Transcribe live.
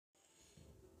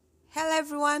Hello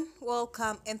everyone,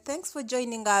 welcome and thanks for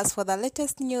joining us for the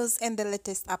latest news and the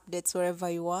latest updates wherever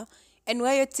you are. And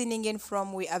where you're tuning in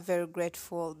from, we are very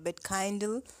grateful. But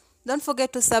kindly, don't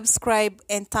forget to subscribe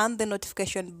and turn the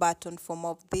notification button for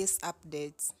more of these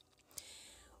updates.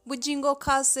 Bugingo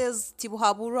curses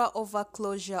Tibuhabura over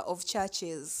closure of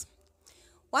churches.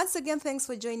 Once again, thanks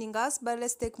for joining us, but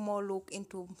let's take more look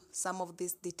into some of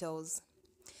these details.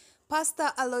 Pastor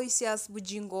Aloysius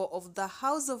Bugingo of the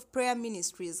House of Prayer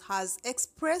Ministries has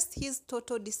expressed his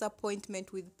total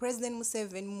disappointment with President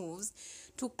Museveni moves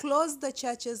to close the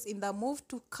churches in the move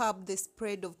to curb the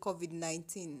spread of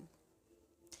COVID-19.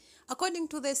 According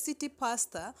to the city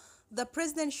pastor, the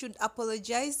president should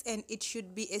apologize and it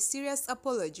should be a serious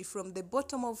apology from the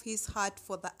bottom of his heart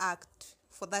for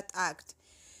that act.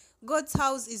 God's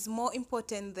house is more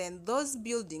important than those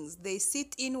buildings they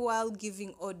sit in while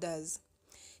giving orders.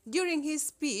 During his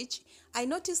speech, I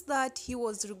noticed that he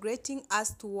was regretting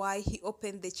as to why he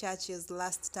opened the churches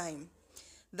last time.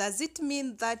 Does it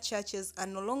mean that churches are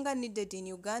no longer needed in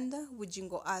Uganda?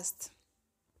 Bugingo asked.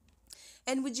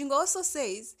 And Bugingo also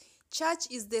says, church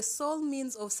is the sole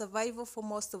means of survival for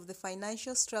most of the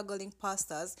financial struggling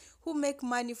pastors who make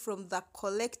money from the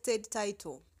collected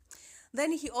title.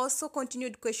 Then he also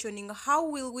continued questioning, how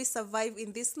will we survive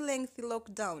in this lengthy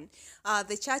lockdown?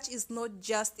 The church is not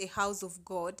just a house of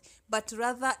God, but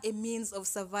rather a means of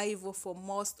survival for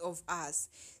most of us.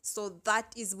 So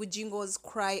that is Bugingo's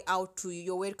cry out to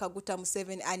Yoweri Kaguta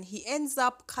Museveni, and he ends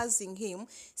up cursing him,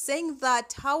 saying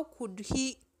that how could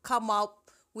he come up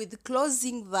with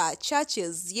closing the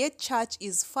churches, yet church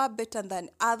is far better than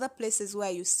other places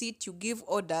where you sit, you give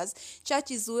orders.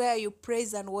 Church is where you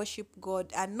praise and worship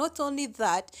God. And not only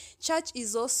that, church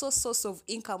is also source of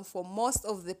income for most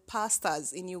of the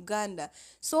pastors in Uganda.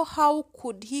 So how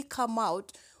could he come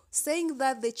out saying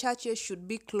that the churches should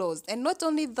be closed? And not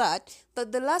only that,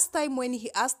 that the last time when he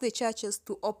asked the churches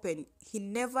to open, he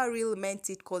never really meant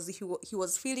it because he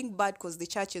was feeling bad because the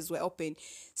churches were open.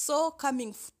 So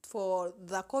coming for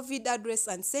the COVID address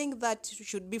and saying that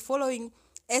should be following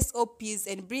SOPs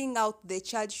and bringing out the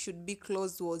church should be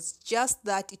closed was just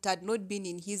that it had not been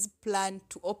in his plan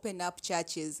to open up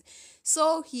churches.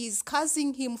 So he's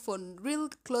cursing him for real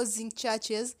closing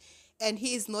churches, and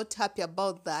he is not happy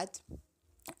about that.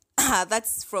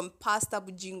 That's from Pastor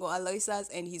Bugingo Aloysius,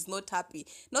 and he's not happy.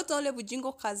 Not only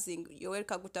Bugingo cursing Yoweri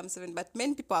Kaguta Museveni, but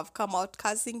many people have come out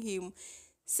cursing him,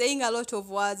 saying a lot of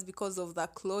words because of the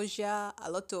closure,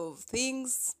 a lot of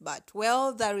things. But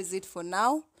well, that is it for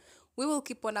now. We will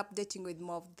keep on updating with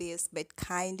more of this, but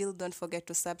kindly don't forget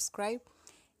to subscribe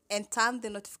and turn the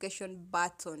notification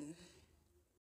button.